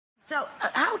So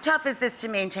how tough is this to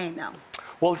maintain, though?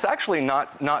 Well, it's actually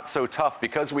not so tough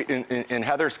because in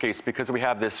Heather's case, because we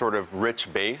have this sort of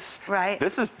rich base. Right.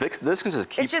 This can just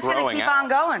keep growing. It's just going to keep on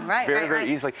going, right? Very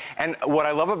easily. And what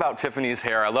I love about Tiffany's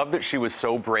hair, I love that she was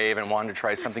so brave and wanted to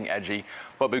try something edgy,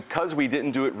 but because we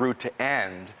didn't do it root to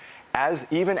end,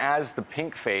 even as the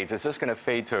pink fades, it's just going to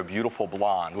fade to a beautiful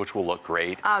blonde, which will look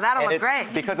great. Oh, that'll look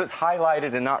great. Because it's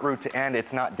highlighted and not root to end,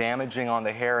 it's not damaging on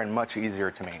the hair and much easier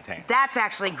to maintain. That's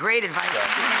actually great advice. You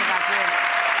think about doing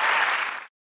it.